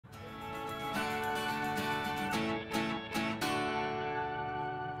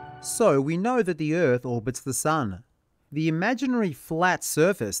So we know that the Earth orbits the Sun. The imaginary flat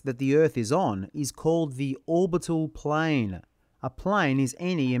surface that the Earth is on is called the orbital plane. A plane is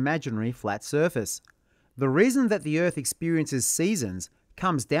any imaginary flat surface. The reason that the Earth experiences seasons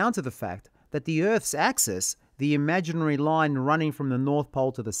comes down to the fact that the Earth's axis, the imaginary line running from the North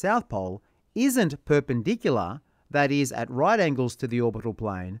Pole to the South Pole, isn't perpendicular, that is, at right angles to the orbital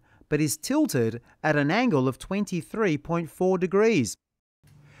plane, but is tilted at an angle of 23.4 degrees.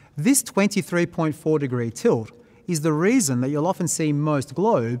 This 23.4 degree tilt is the reason that you'll often see most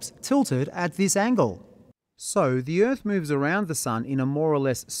globes tilted at this angle. So the Earth moves around the Sun in a more or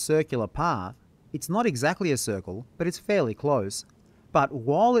less circular path. It's not exactly a circle, but it's fairly close. But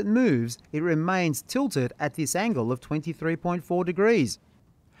while it moves, it remains tilted at this angle of 23.4 degrees.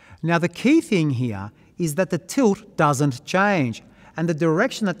 Now the key thing here is that the tilt doesn't change, and the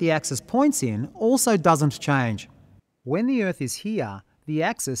direction that the axis points in also doesn't change. When the Earth is here, the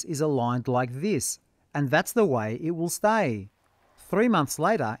axis is aligned like this, and that's the way it will stay. 3 months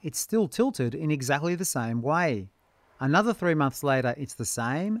later, it's still tilted in exactly the same way. Another 3 months later, it's the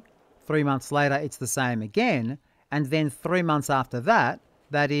same. 3 months later, it's the same again. And then 3 months after that,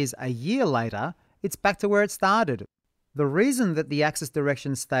 that is a year later, it's back to where it started. The reason that the axis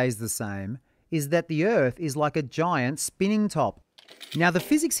direction stays the same is that the Earth is like a giant spinning top. Now the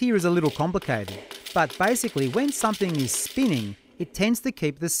physics here is a little complicated, but basically when something is spinning, it tends to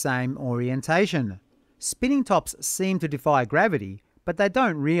keep the same orientation. Spinning tops seem to defy gravity, but they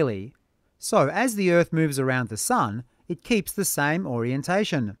don't really. So as the Earth moves around the Sun, it keeps the same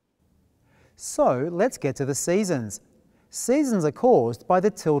orientation. So let's get to the seasons. Seasons are caused by the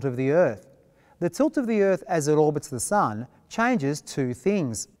tilt of the Earth. The tilt of the Earth as it orbits the Sun changes two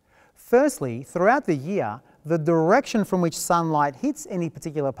things. Firstly, throughout the year, the direction from which sunlight hits any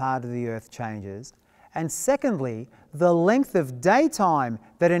particular part of the Earth changes. And secondly, the length of daytime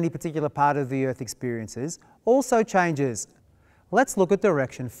that any particular part of the Earth experiences also changes. Let's look at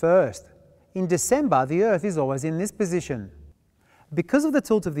direction first. In December, the Earth is always in this position. Because of the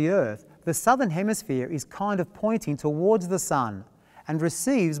tilt of the Earth, the southern hemisphere is kind of pointing towards the Sun and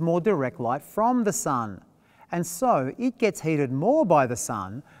receives more direct light from the Sun. And so it gets heated more by the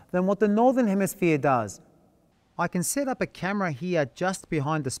Sun than what the northern hemisphere does. I can set up a camera here just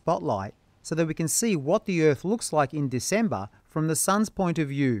behind the spotlight so that we can see what the Earth looks like in December from the Sun's point of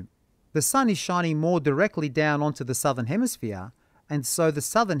view. The Sun is shining more directly down onto the southern hemisphere, and so the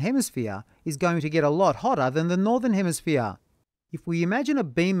southern hemisphere is going to get a lot hotter than the northern hemisphere. If we imagine a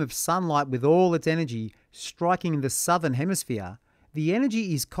beam of sunlight with all its energy striking the southern hemisphere, the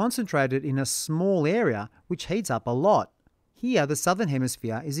energy is concentrated in a small area which heats up a lot. Here the southern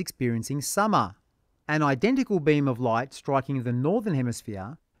hemisphere is experiencing summer. An identical beam of light striking the northern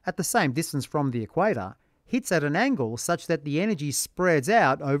hemisphere, at the same distance from the equator, hits at an angle such that the energy spreads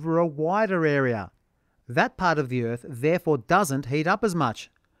out over a wider area. That part of the Earth therefore doesn't heat up as much.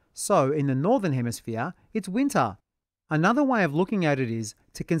 So in the northern hemisphere, it's winter. Another way of looking at it is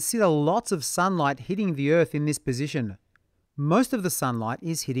to consider lots of sunlight hitting the Earth in this position. Most of the sunlight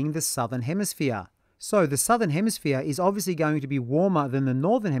is hitting the southern hemisphere. So the southern hemisphere is obviously going to be warmer than the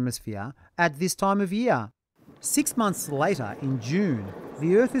northern hemisphere at this time of year. 6 months later, in June,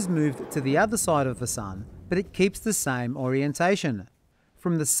 the Earth is moved to the other side of the Sun, but it keeps the same orientation.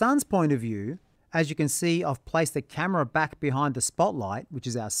 From the Sun's point of view, as you can see, I've placed the camera back behind the spotlight, which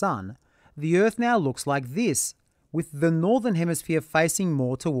is our Sun. The Earth now looks like this, with the northern hemisphere facing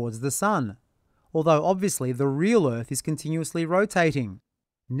more towards the Sun. Although obviously the real Earth is continuously rotating.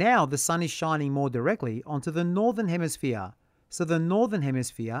 Now the Sun is shining more directly onto the northern hemisphere, so the northern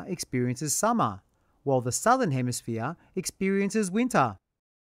hemisphere experiences summer, while the southern hemisphere experiences winter.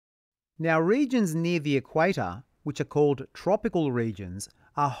 Now regions near the equator, which are called tropical regions,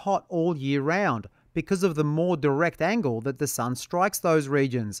 are hot all year round because of the more direct angle that the Sun strikes those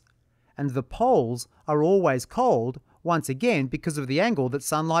regions. And the poles are always cold, once again because of the angle that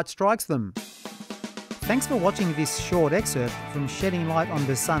sunlight strikes them. Thanks for watching this short excerpt from Shedding Light on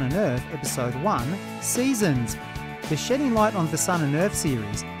the Sun and Earth, Episode 1, Seasons. The Shedding Light on the Sun and Earth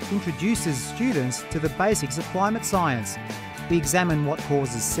series introduces students to the basics of climate science. We examine what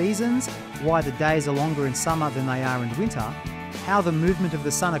causes seasons, why the days are longer in summer than they are in winter, how the movement of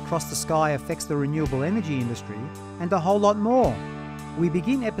the Sun across the sky affects the renewable energy industry, and a whole lot more. We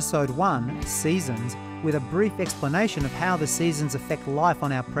begin Episode 1, Seasons, with a brief explanation of how the seasons affect life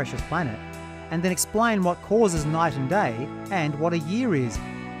on our precious planet, and then explain what causes night and day and what a year is.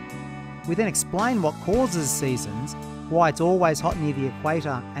 We then explain what causes seasons, why it's always hot near the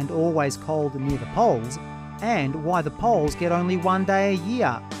equator and always cold near the poles, and why the poles get only 1 day a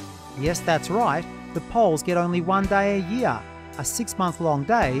year. Yes, that's right, the poles get only 1 day a year, a 6-month-long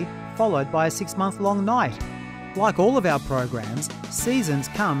day followed by a 6-month-long night. Like all of our programs, Seasons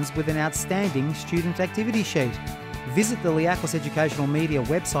comes with an outstanding student activity sheet. Visit the Liakos Educational Media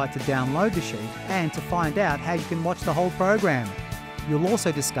website to download the sheet and to find out how you can watch the whole program. You'll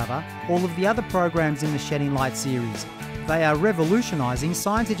also discover all of the other programs in the Shedding Light series. They are revolutionising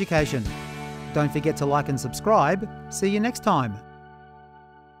science education. Don't forget to like and subscribe. See you next time.